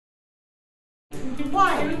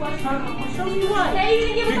Why? I'll show you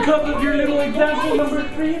why. Because of your little example number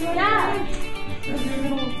 3? Yeah. Your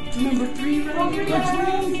little number 3, right? Which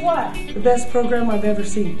means what? The best program I've ever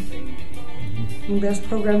seen. The best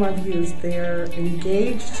program I've used. They're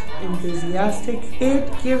engaged, enthusiastic.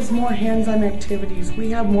 It gives more hands-on activities. We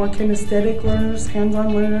have more kinesthetic learners,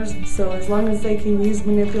 hands-on learners. So as long as they can use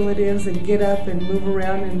manipulatives and get up and move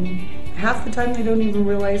around, and half the time they don't even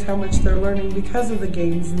realize how much they're learning because of the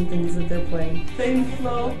games and things that they're playing. Same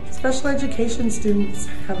flow. Special education students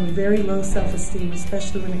have a very low self-esteem,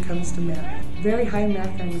 especially when it comes to math. Very high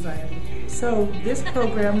math anxiety. So this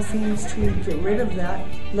program seems to get rid of that,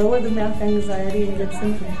 lower the math anxiety, and gets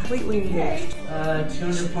them completely engaged.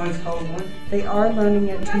 200 points called one. They are learning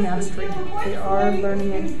it to mastery. They are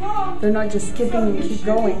learning it. They're not just skipping and keep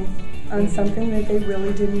going on something that they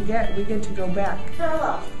really didn't get. We get to go back.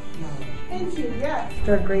 Thank you, yes.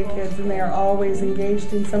 They're great kids, and they are always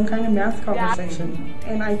engaged in some kind of math conversation.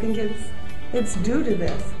 And I think it's due to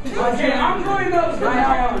this. Okay, I'm going up.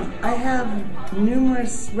 I have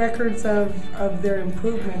numerous records of their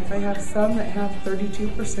improvements. I have some that have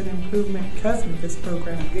 32% improvement because of this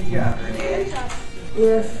program. Good job.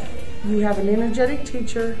 If you have an energetic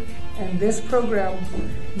teacher and this program,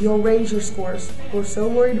 you'll raise your scores. We're so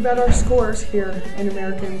worried about our scores here in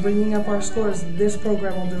America and bringing up our scores. This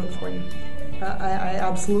program will do it for you. I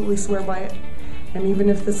absolutely swear by it. And even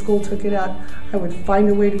if the school took it out, I would find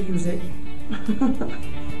a way to use it.